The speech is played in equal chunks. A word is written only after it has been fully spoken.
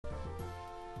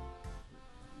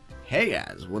Hey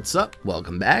guys, what's up?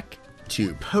 Welcome back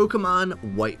to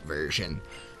Pokemon White version.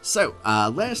 So,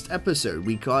 last episode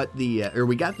we got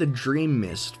the Dream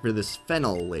Mist for this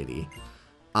Fennel lady,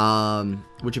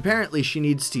 which apparently she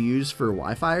needs to use for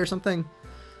Wi-Fi or something.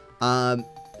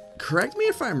 Correct me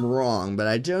if I'm wrong, but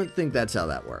I don't think that's how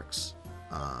that works.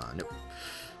 Nope.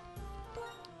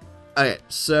 Okay,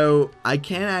 so I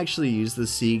can't actually use the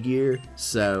Sea Gear,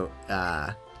 so,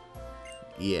 yeah,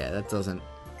 that doesn't...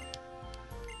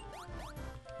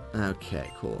 Okay,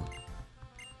 cool.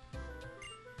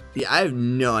 Yeah, I have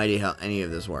no idea how any of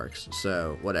this works,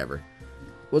 so whatever.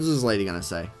 What's this lady gonna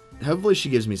say? Hopefully she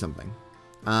gives me something.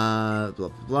 Blah, blah,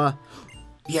 blah.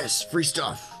 Yes, free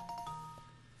stuff.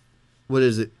 What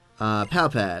is it? Pal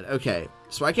Pad. Okay,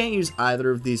 so I can't use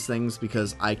either of these things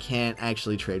because I can't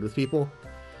actually trade with people.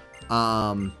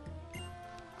 I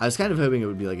was kind of hoping it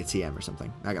would be like a TM or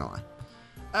something, not gonna lie.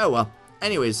 Oh well.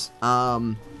 Anyways,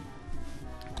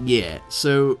 yeah,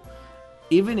 so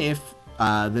even if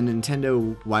the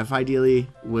Nintendo Wi-Fi dealie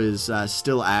was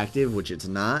still active, which it's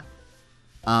not,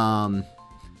 I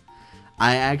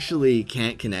actually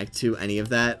can't connect to any of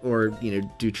that or, you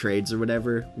know, do trades or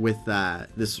whatever with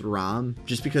this ROM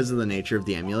just because of the nature of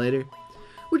the emulator,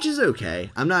 which is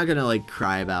okay. I'm not gonna like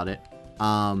cry about it,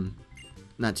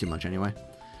 not too much anyway,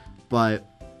 but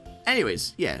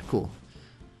anyways, yeah, cool.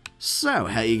 So,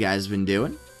 how you guys been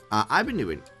doing? I've been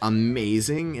doing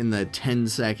amazing in the 10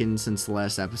 seconds since the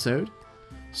last episode.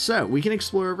 So, we can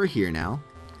explore over here now.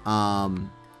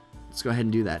 Let's go ahead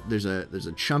and do that. There's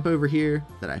a chump over here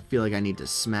that I feel like I need to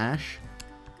smash.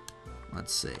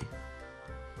 Let's see.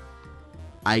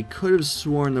 I could have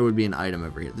sworn there would be an item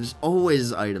over here. There's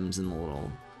always items in the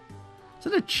little... Is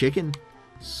that a chicken?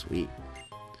 Sweet.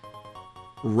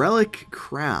 Relic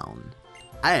Crown.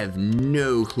 I have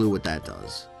no clue what that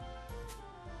does.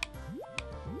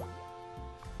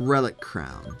 Relic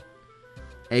Crown.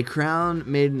 A crown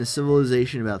made in a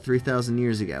civilization about 3,000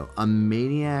 years ago. A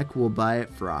maniac will buy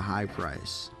it for a high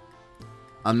price.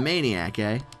 A maniac,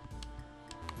 eh?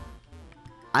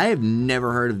 I have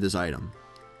never heard of this item.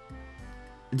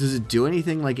 Does it do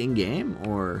anything like in-game,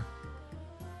 or...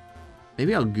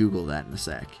 Maybe I'll Google that in a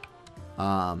sec.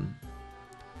 I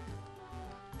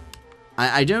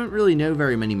don't really know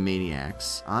very many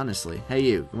maniacs, honestly. Hey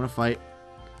you wanna fight?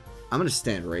 I'm gonna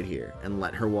stand right here and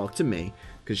let her walk to me,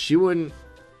 because she wouldn't...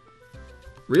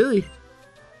 Really?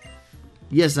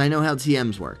 Yes, I know how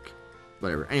TMs work.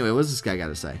 Whatever. Anyway, what's this guy got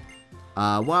to say?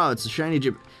 Wow, it's a shiny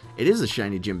gym... It is a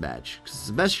shiny gym badge, because it's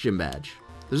the best gym badge.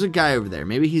 There's a guy over there.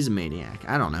 Maybe he's a maniac.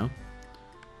 I don't know.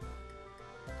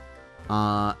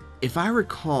 If I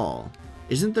recall,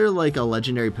 isn't there like a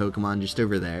legendary Pokemon just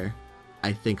over there?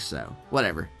 I think so.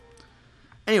 Whatever.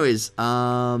 Anyways,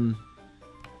 okay,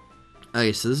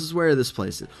 so this is where this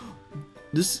place is.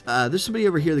 There's somebody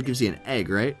over here that gives you an egg,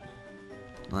 right?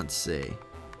 Let's see.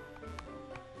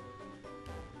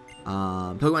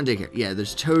 Pokemon Daycare. Yeah, they're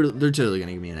totally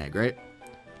gonna give me an egg, right?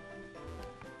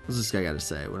 What's this guy got to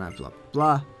say? When I blah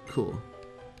blah. Cool.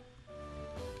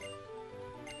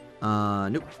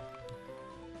 Nope.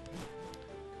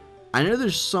 I know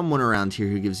there's someone around here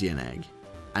who gives you an egg,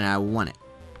 and I want it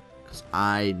because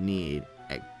I need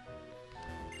egg.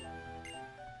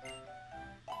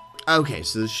 Okay,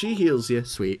 so she heals you.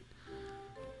 Sweet.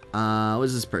 What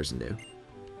does this person do?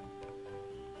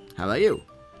 How about you?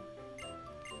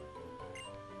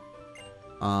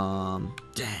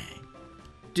 Dang.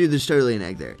 Dude, there's totally an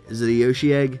egg there. Is it a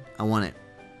Yoshi egg? I want it.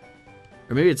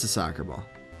 Or maybe it's a soccer ball.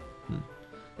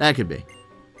 That could be.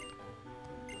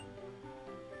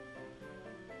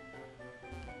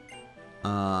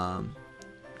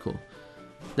 Cool.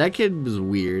 That kid was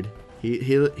weird.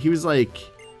 He was like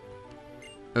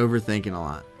overthinking a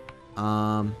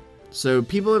lot. So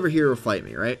people over here will fight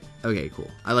me, right? Okay, cool.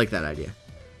 I like that idea.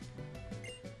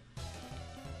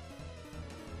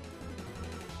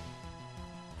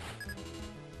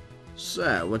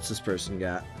 So, what's this person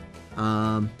got?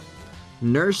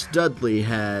 Nurse Dudley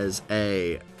has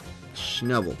a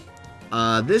Schnubble.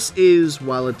 This is,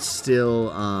 while it's still,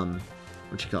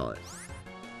 what you call it?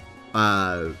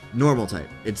 Normal type.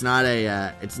 It's not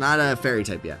a fairy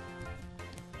type yet.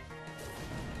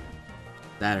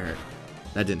 That hurt.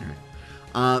 That didn't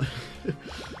hurt.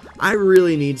 I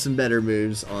really need some better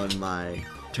moves on my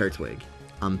Turtwig,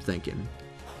 I'm thinking.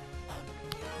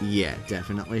 Yeah,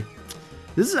 definitely.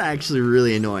 This is actually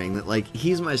really annoying that, like,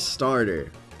 he's my starter.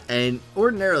 And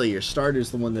ordinarily, your starter's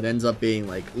the one that ends up being,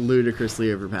 like,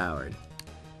 ludicrously overpowered.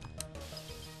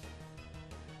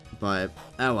 But,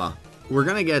 oh well. We're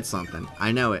gonna get something.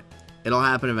 I know it. It'll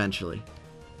happen eventually.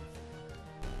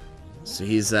 So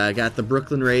he's got the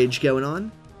Brooklyn Rage going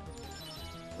on.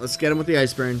 Let's get him with the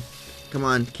Ice Burn. Come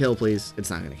on, kill, please. It's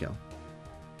not gonna kill.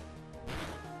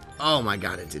 Oh my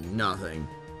god, it did nothing.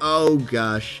 Oh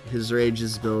gosh, his rage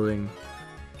is building.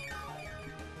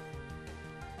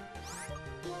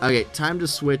 Okay, time to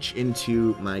switch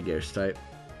into my Ghost type.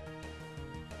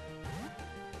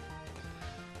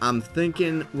 I'm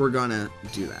thinking we're gonna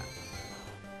do that.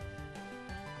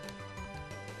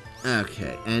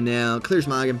 Okay, and now clear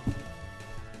Smoggin.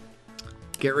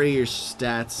 Get rid of your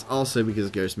stats. Also,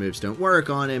 because Ghost moves don't work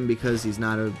on him because he's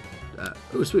not a...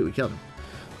 oh, sweet, we killed him.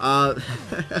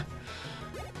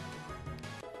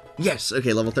 Yes,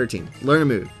 okay, level 13. Learn a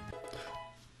move.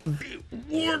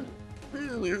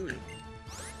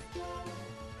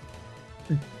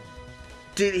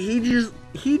 Did he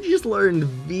just learned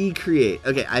V create.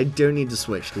 Okay, I don't need to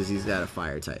switch because he's got a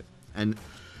fire type. And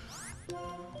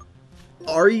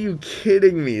are you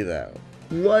kidding me though?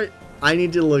 What? I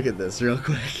need to look at this real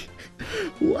quick.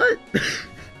 What?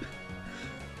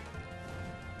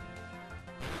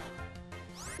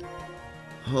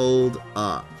 Hold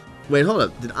up. Wait, hold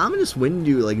up. Did Ominous Wind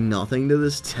do like nothing to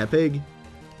this Tepig?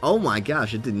 Oh my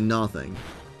gosh, it did nothing.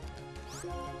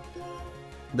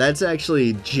 That's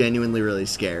actually genuinely really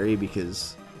scary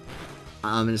because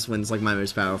Ominous Wind's like my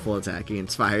most powerful attack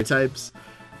against fire types.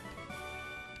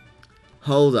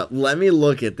 Hold up. Let me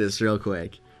look at this real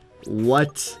quick.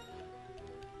 What?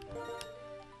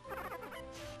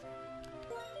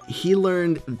 He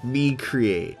learned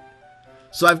V-Create.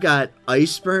 So I've got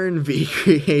Ice Burn,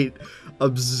 V-Create,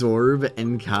 Absorb,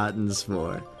 and Cotton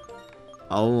Spore.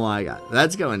 Oh my god.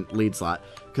 That's going lead slot.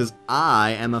 Because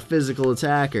I am a physical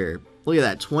attacker. Look at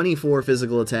that. 24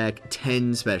 physical attack,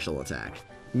 10 special attack.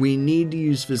 We need to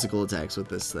use physical attacks with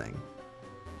this thing.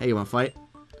 Hey, you want to fight?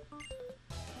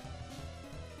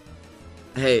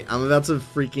 Hey, I'm about to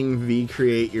freaking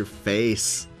V-Create your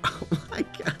face. Oh my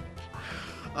god.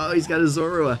 Oh, he's got a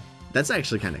Zorua. That's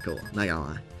actually kind of cool. Not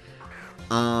gonna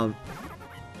lie.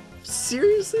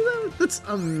 Seriously though? That's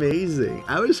amazing.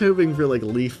 I was hoping for like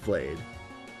Leaf Blade.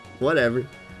 Whatever.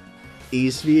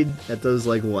 E-Speed, that does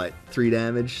like what? 3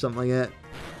 damage? Something like that?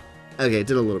 Okay, it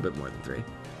did a little bit more than 3.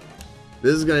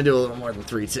 This is gonna do a little more than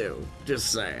 3 too. Just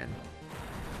saying.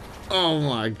 Oh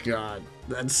my god.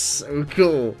 That's so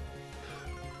cool.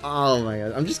 Oh my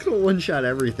god. I'm just gonna one-shot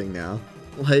everything now.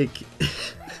 Like...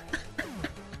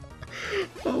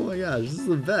 oh my gosh, this is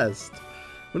the best.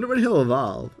 Wonder when he'll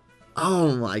evolve.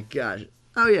 Oh my gosh.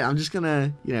 Oh yeah, I'm just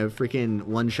gonna, you know, freaking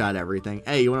one-shot everything.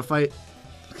 Hey, you wanna fight?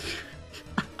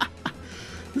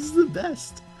 This is the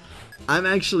best. I'm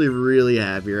actually really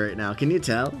happy right now. Can you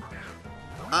tell?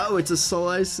 Oh, it's a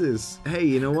Solisis. Hey,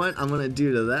 you know what I'm gonna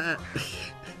do to that?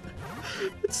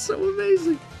 It's so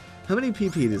amazing. How many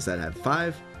PP does that have?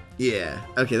 5? Yeah.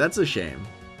 Okay, that's a shame.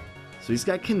 So he's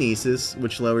got Kinesis,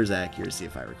 which lowers accuracy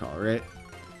if I recall, right?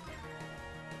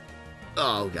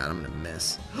 Oh god, I'm gonna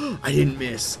miss. I didn't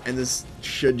miss, and this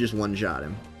should just one-shot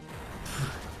him.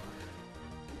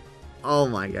 Oh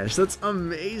my gosh, that's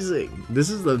amazing.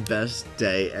 This is the best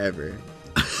day ever.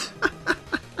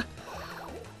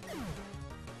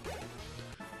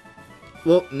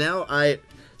 Well, now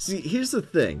see, here's the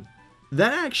thing.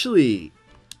 That actually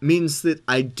means that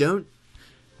I don't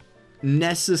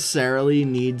necessarily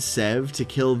need Sev to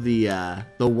kill the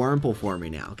Wurmple for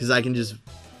me now, because I can just...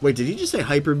 Wait, did he just say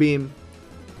Hyper Beam?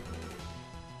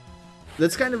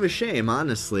 That's kind of a shame,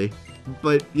 honestly.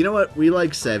 But you know what? We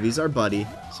like Sev. He's our buddy.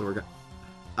 So we're gonna...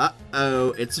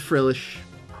 Uh-oh, it's a Frillish.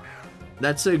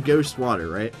 That's a Ghost Water,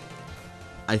 right?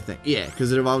 I think. Yeah,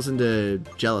 because it evolves into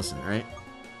Jellicent, right?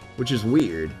 Which is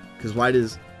weird, because why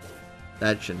does...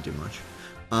 That shouldn't do much.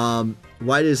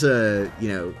 Why does a, you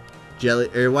know,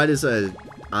 why does a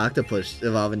octopus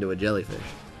evolve into a jellyfish?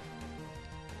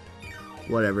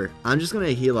 Whatever. I'm just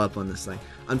gonna heal up on this thing.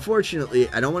 Unfortunately,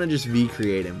 I don't want to just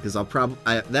V-create him, because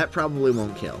that probably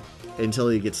won't kill until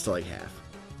he gets to like half.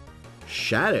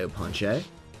 Shadow Punch, eh?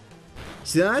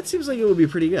 See, that seems like it would be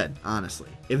pretty good, honestly.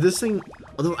 If this thing...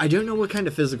 Although, I don't know what kind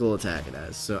of physical attack it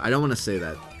has, so I don't want to say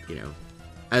that, you know,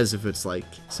 as if it's like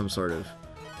some sort of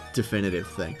definitive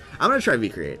thing. I'm going to try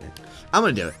V-creating it. I'm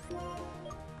going to do it.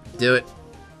 Do it.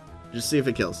 Just see if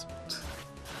it kills.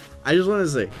 I just want to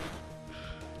see.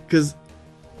 Because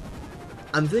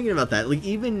I'm thinking about that. Like,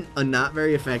 even a not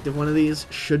very effective one of these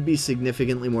should be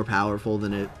significantly more powerful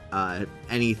than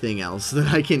anything else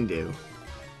that I can do.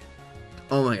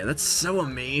 Oh my god, that's so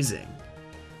amazing.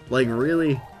 Like,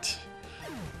 really?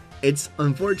 It's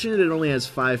unfortunate it only has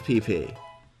 5 PP.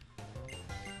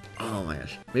 Oh my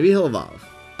gosh. Maybe he'll evolve.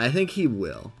 I think he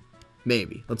will.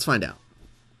 Maybe. Let's find out.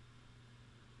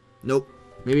 Nope.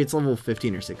 Maybe it's level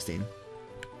 15 or 16.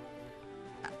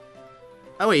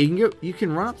 Oh wait, you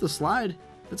can run up the slide?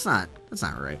 That's not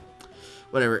right.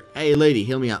 Whatever. Hey, lady,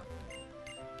 heal me up.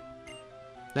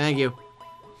 Thank you.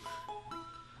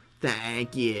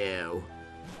 Thank you.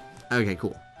 Okay,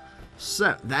 cool.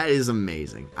 So, that is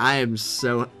amazing. I am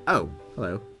so... Oh,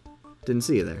 hello. Didn't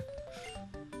see you there.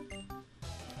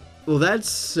 Well, that's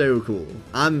so cool.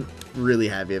 I'm really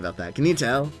happy about that. Can you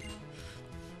tell?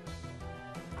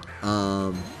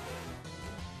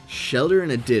 Shelter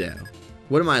and a Ditto.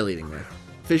 What am I leading with?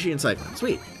 Fishy and Cyclone.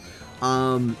 Sweet.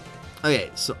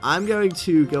 Okay, so I'm going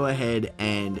to go ahead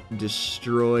and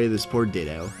destroy this poor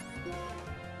Ditto.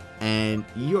 And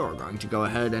you're going to go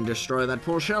ahead and destroy that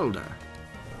poor Shelter.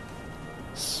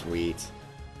 Sweet.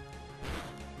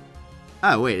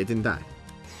 Oh, wait, it didn't die.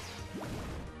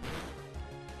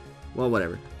 Well,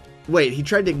 whatever. Wait, he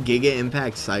tried to Giga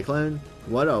Impact Cyclone?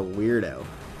 What a weirdo.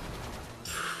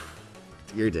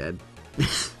 You're dead.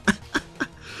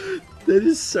 That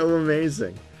is so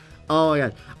amazing. Oh my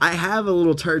god. I have a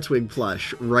little Turtwig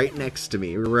plush right next to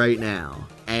me right now.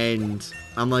 And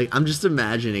I'm just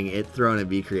imagining it throwing a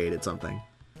V-Create at something.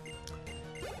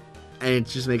 And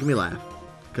it's just making me laugh.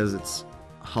 Because it's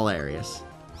hilarious.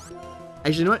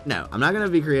 Actually, you know what? No, I'm not going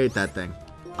to V-Create that thing.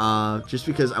 Just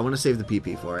because I want to save the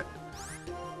PP for it.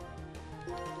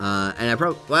 And I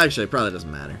probably... Well, actually, it probably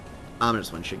doesn't matter. I'm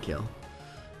just one-shot kill.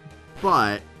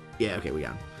 But, yeah, okay, we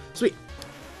got him. Sweet.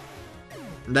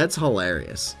 That's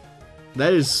hilarious.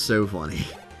 That is so funny.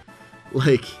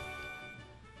 Like,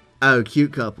 oh,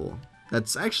 cute couple.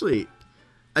 That's actually...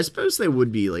 I suppose they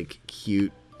would be, like,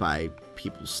 cute by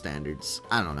people's standards.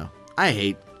 I don't know. I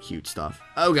hate cute stuff.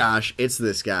 Oh, gosh, it's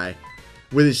this guy.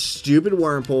 With his stupid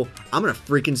Wurmple, I'm gonna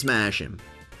freaking smash him.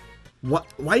 What?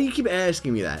 Why do you keep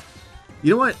asking me that?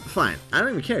 You know what? Fine. I don't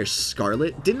even care.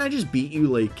 Scarlet, didn't I just beat you,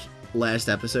 like, last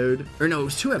episode? Or no, it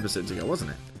was 2 episodes ago,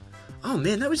 wasn't it? Oh,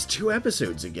 man, that was 2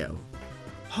 episodes ago.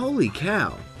 Holy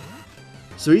cow.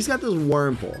 So he's got this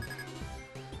Wurmple.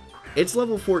 It's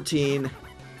level 14.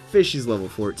 Fishy's level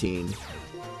 14.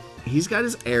 He's got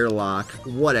his airlock.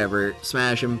 Whatever.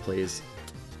 Smash him, please.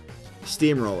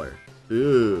 Steamroller.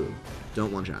 Ooh.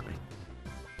 Don't one-shot me.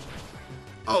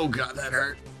 Oh, God, that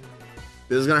hurt.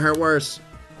 This is gonna hurt worse.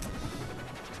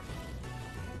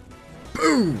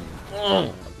 Boom!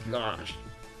 Oh, gosh.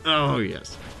 Oh,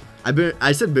 yes.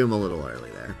 I said boom a little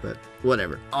early there, but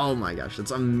whatever. Oh, my gosh.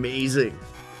 That's amazing.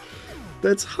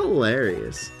 That's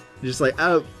hilarious. Just like,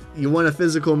 oh, you want a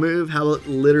physical move? How about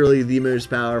literally the most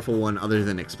powerful one other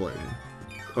than Explosion?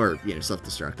 Or, you know,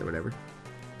 Self-Destruct or whatever.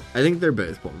 I think they're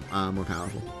both more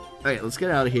powerful. Alright, let's get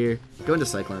out of here. Go into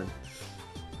Cyclone.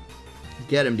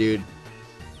 Get him, dude.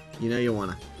 You know you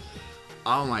wanna.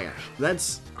 Oh my gosh.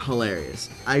 That's hilarious.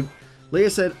 Like I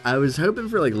said, I was hoping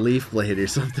for like Leaf Blade or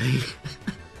something.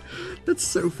 That's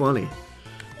so funny.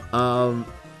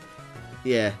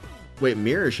 Yeah. Wait,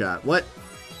 Mirror Shot. What?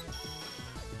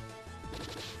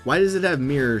 Why does it have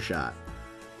Mirror Shot?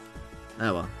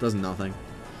 Oh well, does nothing.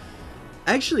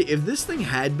 Actually, if this thing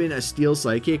had been a Steel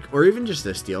Psychic, or even just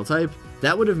a Steel type,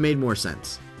 that would have made more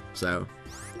sense. So,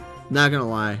 not gonna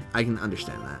lie, I can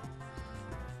understand that.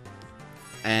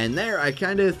 And there, I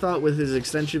kind of thought with his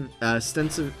extensive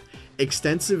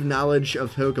knowledge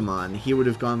of Pokemon, he would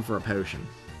have gone for a potion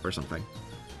or something.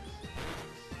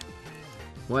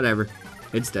 Whatever.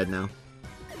 It's dead now.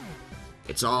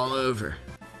 It's all over.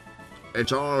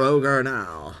 It's all over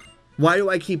now. Why do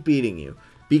I keep beating you?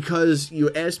 Because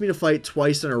you asked me to fight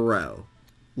twice in a row.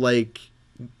 Like,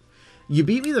 you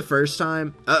beat me the first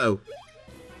time. Uh-oh.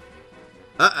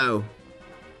 Uh-oh.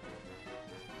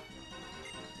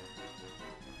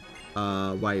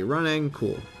 Why are you running?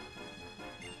 Cool.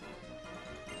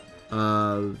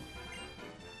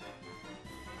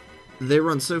 They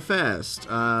run so fast.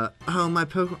 Oh, my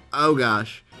Pokemon. Oh,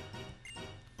 gosh.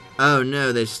 Oh,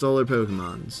 no, they stole their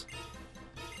Pokemons.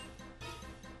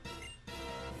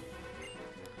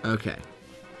 Okay.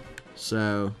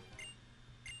 So.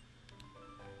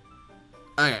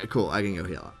 Okay, cool. I can go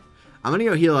heal up. I'm gonna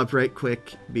go heal up right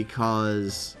quick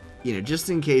because, you know, just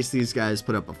in case these guys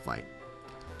put up a fight.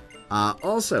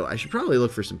 Also, I should probably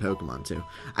look for some Pokemon too.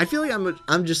 I feel like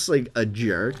I'm just like a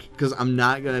jerk because I'm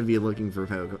not gonna be looking for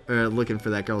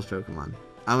that girl's Pokemon.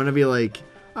 I'm gonna be like,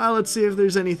 oh, let's see if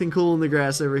there's anything cool in the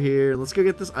grass over here. Let's go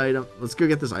get this item. Let's go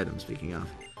get this item. Speaking of,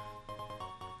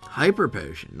 Hyper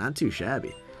Potion, not too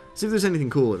shabby. See if there's anything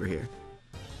cool over here.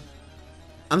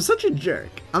 I'm such a jerk.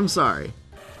 I'm sorry.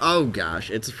 Oh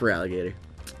gosh, it's a Feraligatr.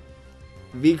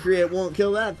 V-Create won't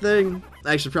kill that thing.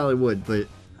 Actually, probably would, but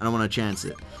I don't want to chance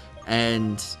it.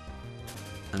 And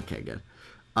okay, good.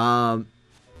 I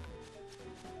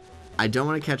don't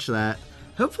want to catch that.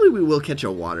 Hopefully, we will catch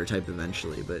a Water type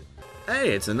eventually. But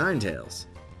hey, it's a Ninetales.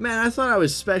 Man, I thought I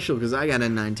was special because I got a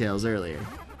Ninetales earlier.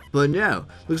 But no,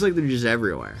 looks like they're just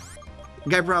everywhere. The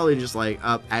guy probably just like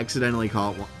accidentally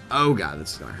caught one. Oh god,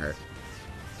 this is gonna hurt.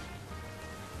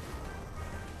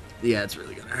 Yeah, it's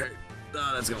really gonna hurt.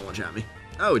 Oh, that's gonna one-shot me.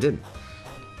 Oh, it didn't.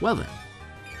 Well then,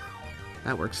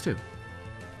 that works too.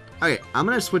 Okay, I'm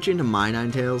gonna switch into my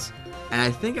Ninetales, and I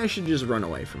think I should just run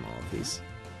away from all of these.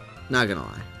 Not gonna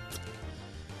lie.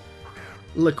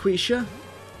 LaQuisha.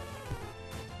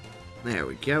 There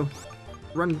we go.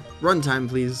 Run time,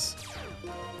 please.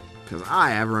 Because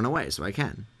I have run away, so I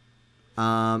can.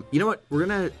 You know what? We're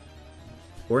gonna...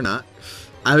 Or not.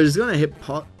 I was gonna hit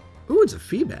pause... Ooh, it's a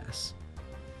Feebas.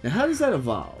 Now, how does that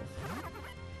evolve?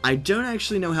 I don't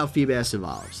actually know how Feebas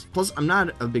evolves. Plus, I'm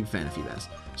not a big fan of Feebas.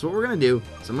 So what we're gonna do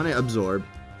is I'm gonna absorb...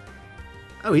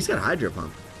 Oh, he's got a Hydro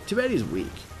Pump. Too bad he's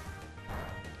weak.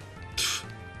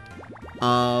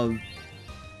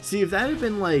 See, if that had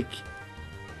been like...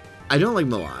 I don't like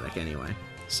Melodic anyway.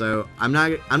 So, I'm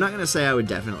not gonna say I would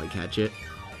definitely catch it.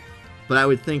 But I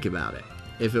would think about it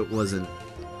if it wasn't...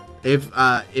 If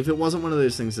it wasn't one of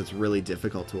those things that's really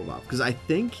difficult to evolve. Because I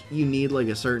think you need like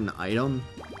a certain item.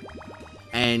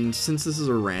 And since this is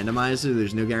a randomizer,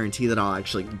 there's no guarantee that I'll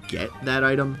actually get that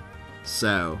item.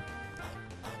 So...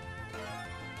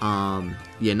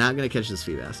 yeah, not gonna catch this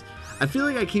Feebas. I feel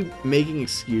like I keep making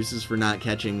excuses for not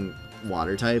catching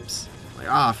water types. Like,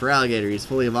 ah, for Alligator, he's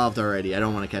fully evolved already. I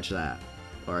don't want to catch that.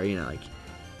 Or, you know, like,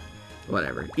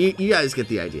 whatever. You guys get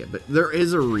the idea. But there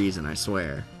is a reason, I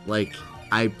swear. Like,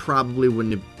 I probably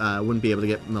wouldn't be able to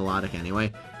get Melodic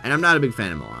anyway. And I'm not a big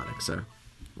fan of Melodic, so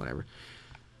whatever.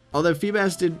 Although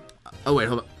Feebas did... Oh, wait,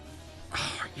 hold on.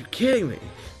 Oh, are you kidding me?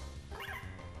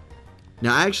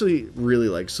 Now, I actually really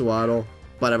like Swaddle,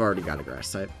 but I've already got a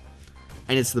Grass type.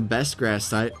 And it's the best Grass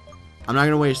type. I'm not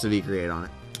going to waste a V-Create on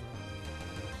it.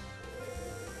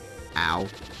 Ow.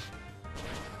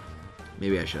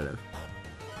 Maybe I should have.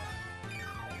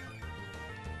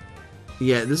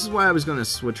 Yeah, this is why I was going to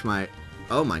switch my...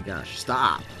 Oh my gosh,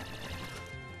 stop.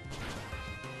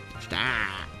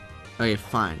 Stop. Okay,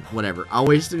 fine. Whatever. I'll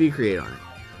waste a V-Create on it.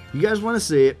 You guys want to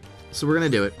see it, so we're going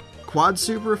to do it. Quad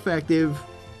super effective.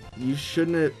 You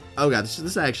shouldn't have... Oh god,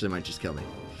 this actually might just kill me.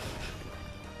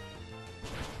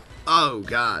 Oh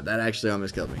god, that actually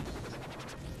almost killed me.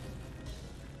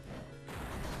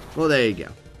 Well, there you go.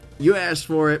 You asked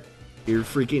for it. You're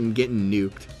freaking getting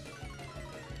nuked.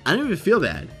 I don't even feel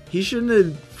bad. He shouldn't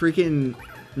have freaking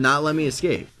not let me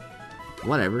escape.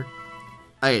 Whatever.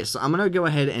 Okay, so I'm gonna go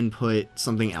ahead and put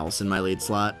something else in my lead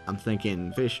slot. I'm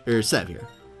thinking fish or Sev here.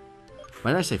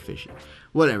 Why did I say fishy?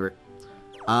 Whatever.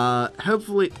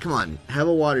 Hopefully, come on, have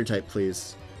a water type,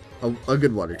 please. A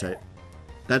good water type.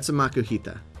 That's a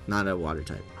Makuhita, not a water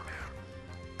type.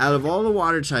 Out of all the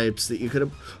water types that you could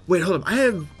have... Wait, hold up.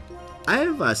 I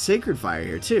have Sacred Fire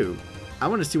here, too. I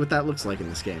want to see what that looks like in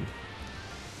this game.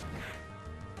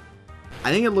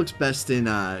 I think it looks best in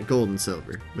gold and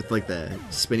silver, with, like, the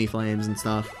spinny flames and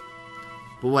stuff.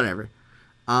 But whatever.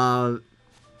 I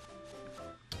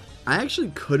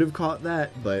actually could have caught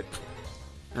that, but...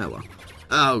 Oh, well.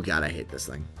 Oh, God, I hate this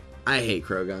thing. I hate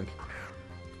Krogunk.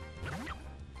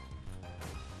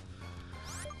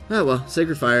 Oh, well.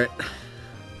 Sacred Fire it.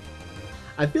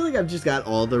 I feel like I've just got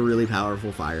all the really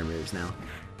powerful fire moves now.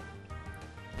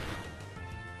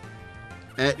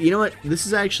 You know what? This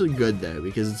is actually good, though,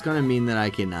 because it's going to mean that I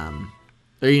can,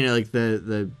 or, you know, like,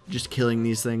 the just killing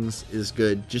these things is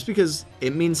good, just because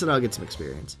it means that I'll get some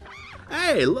experience.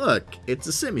 Hey, look! It's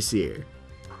a Simisear.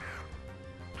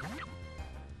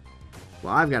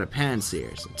 Well, I've got a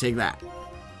Pansear, so take that.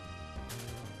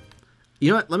 You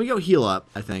know what? Let me go heal up,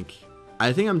 I think.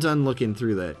 I think I'm done looking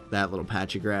through that little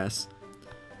patch of grass.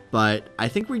 But I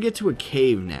think we get to a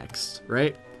cave next,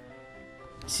 right?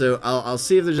 So I'll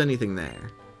see if there's anything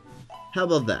there. How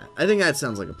about that? I think that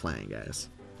sounds like a plan, guys.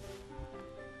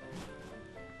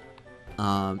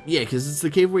 Yeah, because it's the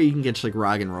cave where you can catch like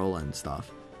Roggenrola and stuff,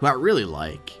 who I really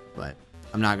like, but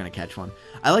I'm not gonna catch one.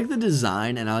 I like the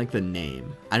design and I like the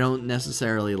name. I don't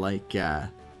necessarily like. Okay,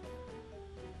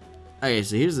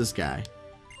 so here's this guy.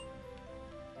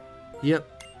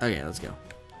 Yep. Okay, let's go.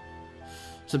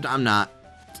 Except I'm not.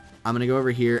 I'm gonna go over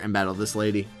here and battle this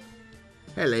lady.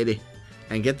 Hey, lady.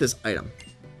 And get this item.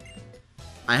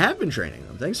 I have been training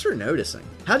them. Thanks for noticing.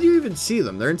 How do you even see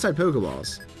them? They're inside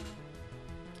Pokeballs.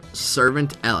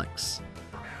 Servant Alex.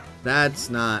 That's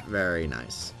not very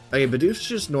nice. Okay, Bidoof's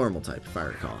just normal type, if I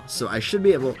recall. So I should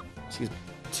be able, excuse me,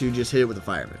 to just hit it with a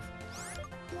fire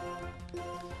move.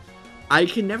 I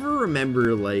can never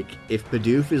remember, like, if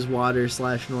Bidoof is water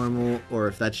 / normal, or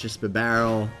if that's just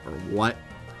Bibarel, or what.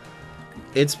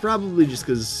 It's probably just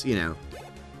because, you know,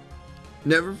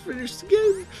 never finished the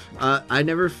game. I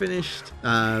never finished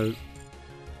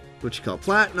what you call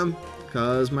platinum,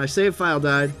 because my save file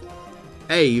died.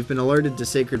 Hey, you've been alerted to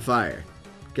Sacred Fire.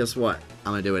 Guess what?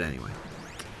 I'm gonna do it anyway.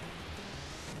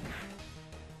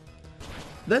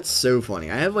 That's so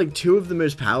funny. I have like 2 of the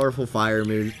most powerful fire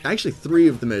moves. Actually, 3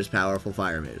 of the most powerful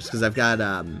fire moves. Because I've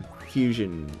got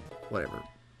fusion, whatever,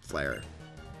 flare.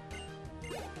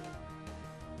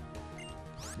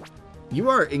 You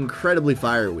are incredibly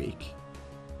fire weak.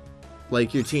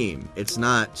 Like your team. It's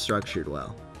not structured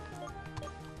well.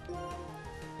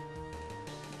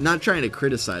 Not trying to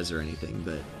criticize or anything,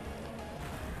 but...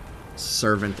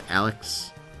 Servant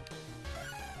Alex.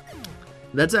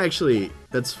 That's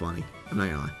funny. I'm not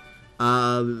gonna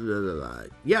lie.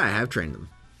 Yeah, I have trained them.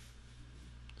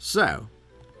 So.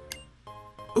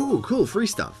 Ooh, cool, free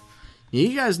stuff.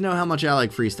 You guys know how much I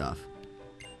like free stuff.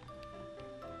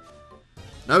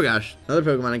 Oh gosh,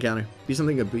 another Pokemon encounter. Be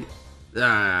something good.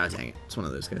 Ah, dang it. It's one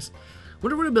of those guys.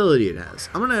 Wonder what ability it has.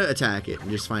 I'm gonna attack it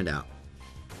and just find out.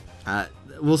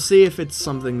 We'll see if it's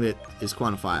something that is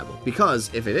quantifiable. Because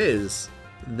if it is,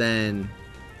 then...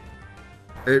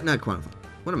 Or, not quantifiable.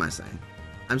 What am I saying?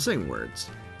 I'm saying words.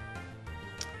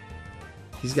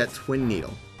 He's got Twin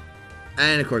Needle.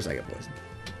 And, of course, I get poison.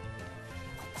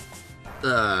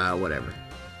 Whatever.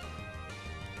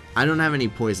 I don't have any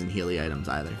poison Healy items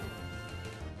either.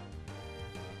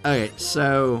 Okay,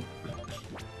 so...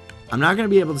 I'm not going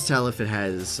to be able to tell if it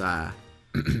has...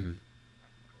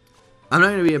 I'm not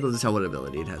going to be able to tell what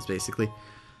ability it has, basically.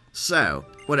 So,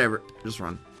 whatever. Just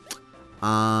run.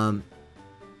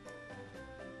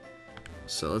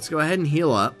 So, let's go ahead and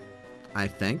heal up, I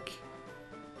think.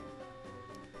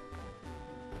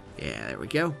 Yeah, there we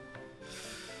go.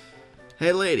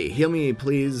 Hey, lady, heal me,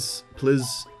 please.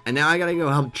 Please. And now I gotta go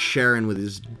help Sharon with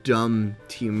his dumb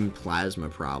Team Plasma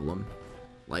problem.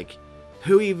 Like,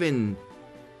 who even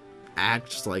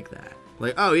acts like that?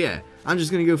 Like, oh, yeah, I'm just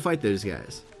gonna go fight those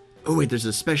guys. Oh, wait, there's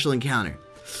a special encounter.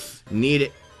 Need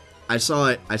it. I saw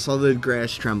it. I saw the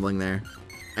grass trembling there.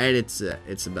 And it's a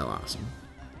bit awesome.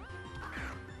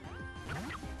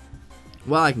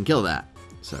 Well, I can kill that.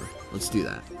 So, let's do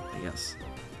that, I guess.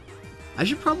 I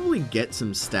should probably get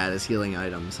some status healing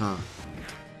items, huh?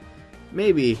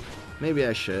 Maybe. Maybe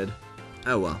I should.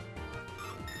 Oh, well.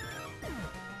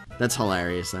 That's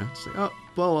hilarious, though. It's like, oh,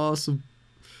 well, awesome.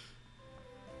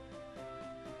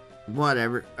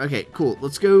 Whatever. Okay, cool.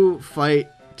 Let's go fight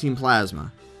Team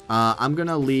Plasma. I'm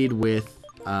gonna lead with,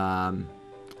 I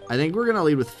think we're gonna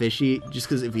lead with Fishy, just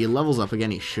because if he levels up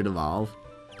again, he should evolve.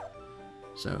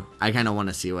 So, I kind of want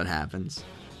to see what happens.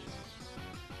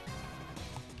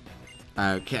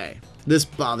 Okay. This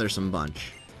bothersome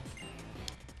bunch.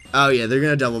 Oh, yeah, they're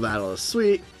gonna double battle us.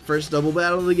 Sweet. First double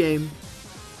battle of the game.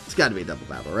 It's gotta be a double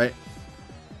battle, right?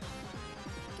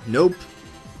 Nope.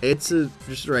 It's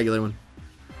just a regular one.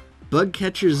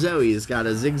 Bugcatcher Zoe's got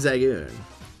a Zigzagoon.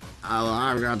 Oh,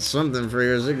 I've got something for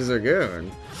your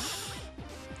Zigzagoon.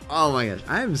 Oh my gosh,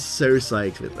 I am so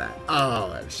psyched with that.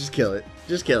 Oh, just kill it.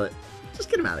 Just kill it. Just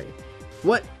get him out of here.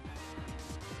 What?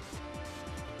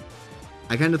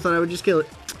 I kind of thought I would just kill it.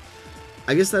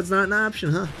 I guess that's not an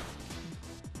option, huh?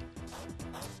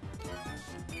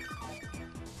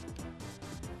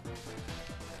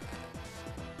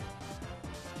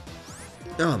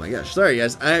 Oh my gosh, sorry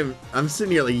guys. I'm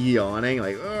sitting here like yawning,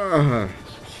 like ugh.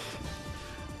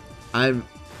 I'm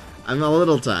a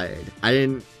little tired. I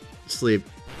didn't sleep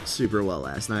super well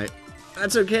last night.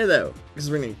 That's okay though,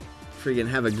 because we're gonna freaking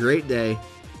have a great day.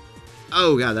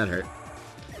 Oh god, that hurt.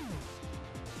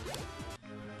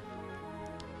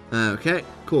 Okay,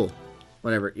 cool.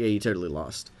 Whatever. Yeah, you totally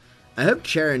lost. I hope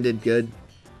Sharon did good.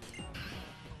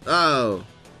 Oh.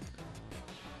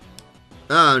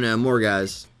 Oh no, more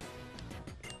guys.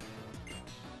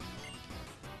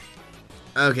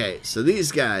 Okay, so these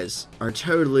guys are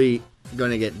totally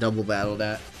gonna get double battled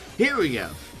at. Here we go.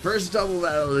 First double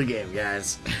battle of the game,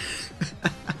 guys.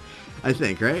 I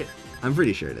think, right? I'm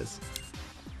pretty sure it is.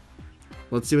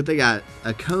 Let's see what they got.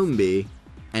 A Combi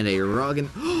and a Roggen.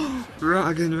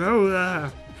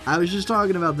 Roggenrola! I was just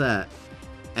talking about that.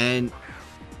 And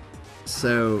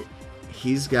so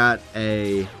he's got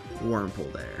a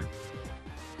Wurmple there.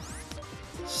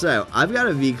 So I've got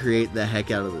to V-create the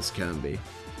heck out of this Combi.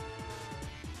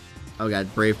 Oh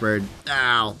god, Brave Bird.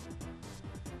 Ow.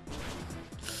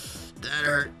 That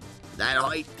hurt. That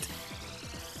hurt.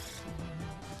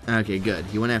 Okay, good.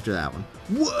 He went after that one.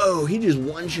 Whoa, he just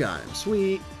one-shot him.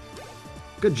 Sweet.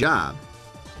 Good job.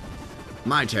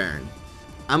 My turn.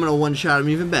 I'm gonna one-shot him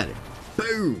even better.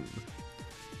 Boom.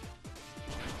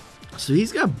 So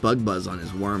he's got Bug Buzz on his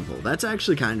Wurmple. That's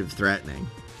actually kind of threatening.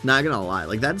 Not gonna lie.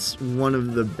 Like, that's one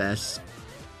of the best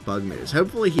bug moves.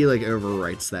 Hopefully he, like,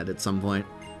 overwrites that at some point.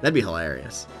 That'd be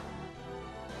hilarious.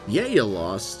 Yeah, you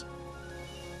lost.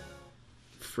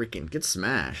 Freaking get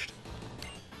smashed.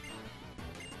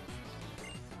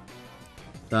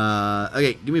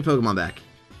 Okay, give me Pokemon back.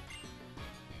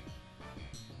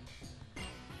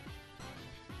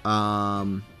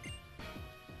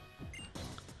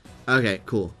 Okay,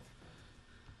 cool.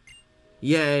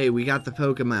 Yay, we got the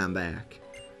Pokemon back.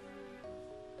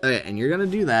 Okay, and you're gonna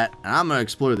do that, and I'm gonna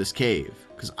explore this cave,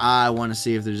 because I want to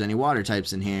see if there's any water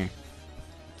types in here.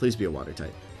 Please be a water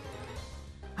type.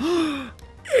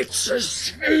 It's a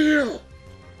seal!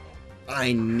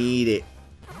 I need it.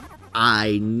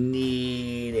 I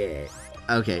need it.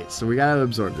 Okay, so we gotta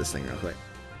absorb this thing real quick.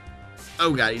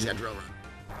 Oh god, he's got Drill Run.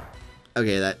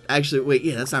 Okay, that actually, wait,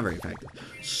 yeah, that's not very effective.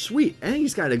 Sweet, and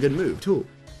he's got a good move too.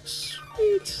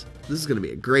 Sweet. This is gonna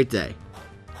be a great day.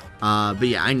 But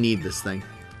yeah, I need this thing.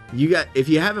 If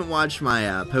you haven't watched my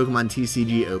Pokemon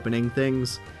TCG opening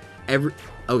things,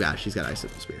 oh gosh, he's got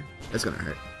Icicle Spear. That's gonna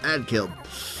hurt. That killed.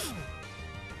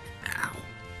 Ow.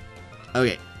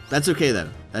 Okay, that's okay though.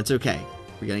 That's okay.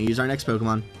 We're gonna use our next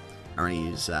Pokemon. I'm gonna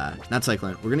use not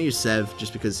Cyclone. We're gonna use Sev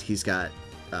just because he's got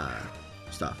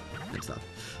stuff and stuff.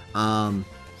 And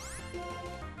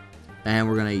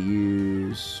we're gonna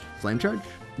use Flame Charge.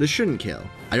 This shouldn't kill,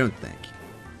 I don't think.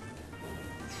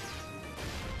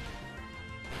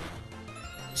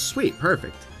 Sweet,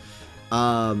 perfect.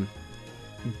 Gunk,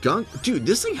 dude,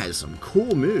 this thing has some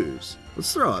cool moves.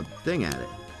 Let's throw a thing at it.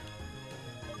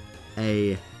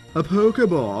 A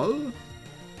Pokeball.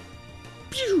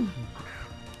 Pew!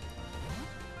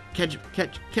 Catch it, catch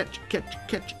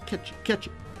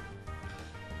it.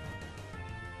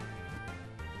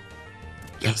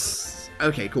 Yes!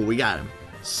 Okay, cool, we got him.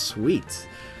 Sweet.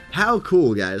 How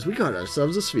cool, guys. We got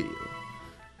ourselves a Sphere.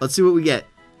 Let's see what we get.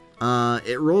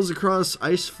 It rolls across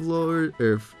ice floors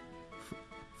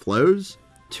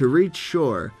to reach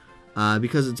shore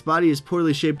because its body is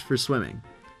poorly shaped for swimming.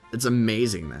 It's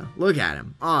amazing, though. Look at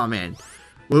him. Oh, man.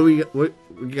 What we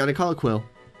gotta call it QUIL.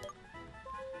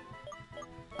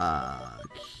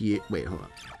 Wait, hold on.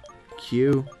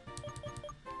 Q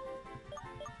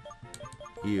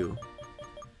U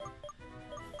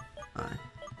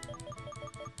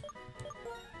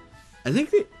I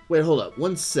think that, wait, hold up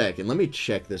 1 second. Let me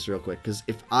check this real quick, because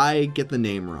if I get the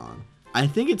name wrong, I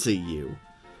think it's a U.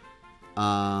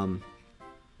 I'm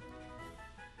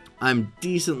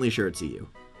decently sure it's a U.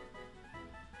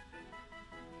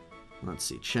 Let's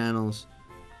see, channels.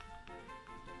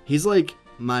 He's like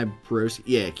my bros.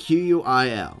 Yeah,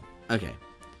 QUIL. Okay.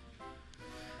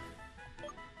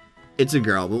 It's a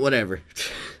girl, but whatever.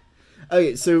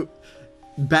 Okay, so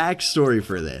backstory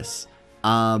for this.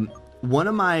 One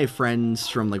of my friends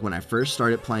from like when I first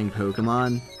started playing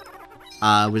Pokemon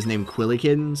was named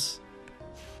Quillikins,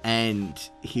 and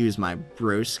he was my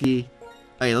broski.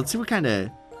 Okay, let's see what kind of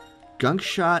Gunk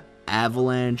Shot,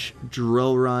 Avalanche,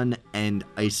 Drill Run, and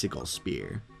Icicle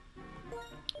Spear.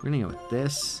 We're gonna go with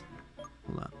this.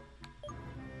 Hold up.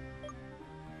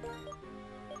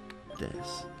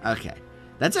 This. Okay.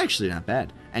 That's actually not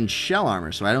bad. And Shell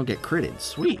Armor, so I don't get critted.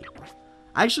 Sweet.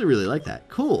 I actually really like that.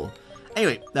 Cool.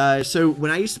 Anyway, so when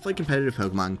I used to play competitive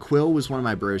Pokemon, QUIL was one of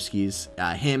my broskies.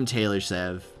 Him, Taylor,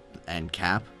 Sev, and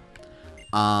Cap.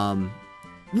 Whoa!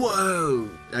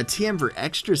 A TM for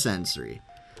Extrasensory.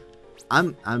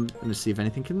 I'm gonna see if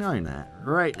anything can learn that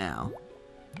right now.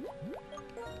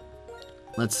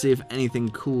 Let's see if anything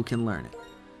cool can learn it.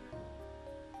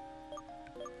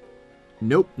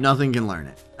 Nope, nothing can learn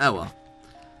it. Oh well.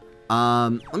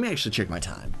 Let me actually check my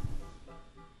time.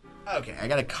 Okay,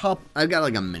 I've got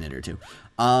like a minute or two.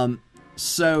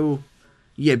 So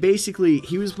yeah, basically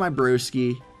he was my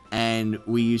broski and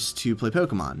we used to play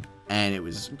Pokemon and it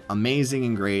was amazing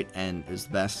and great and it was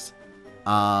the best.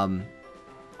 Oh,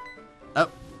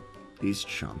 these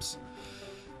chumps.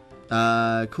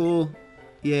 Cool.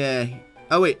 Yeah.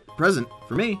 Oh wait, present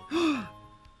for me.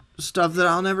 Stuff that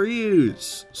I'll never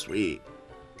use. Sweet.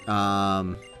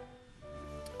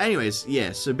 Anyways,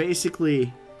 yeah, so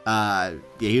basically, yeah,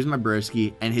 he was my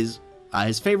broski, and his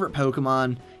favorite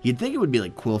Pokemon, you'd think it would be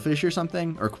like Quillfish or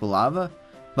something, or Quilava,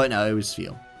 but no, it was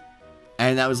Spheal.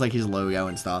 And that was like his logo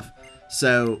and stuff.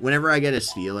 So whenever I get a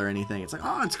Spheal or anything, it's like,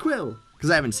 oh, it's QUIL, because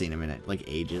I haven't seen him in like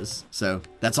ages. So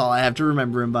that's all I have to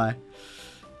remember him by.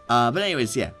 But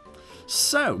anyways, yeah.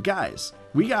 So guys,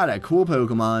 we got a cool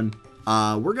Pokemon.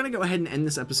 We're gonna go ahead and end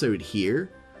this episode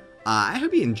here. I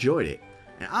hope you enjoyed it,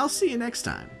 and I'll see you next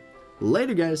time.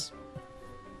 Later, guys.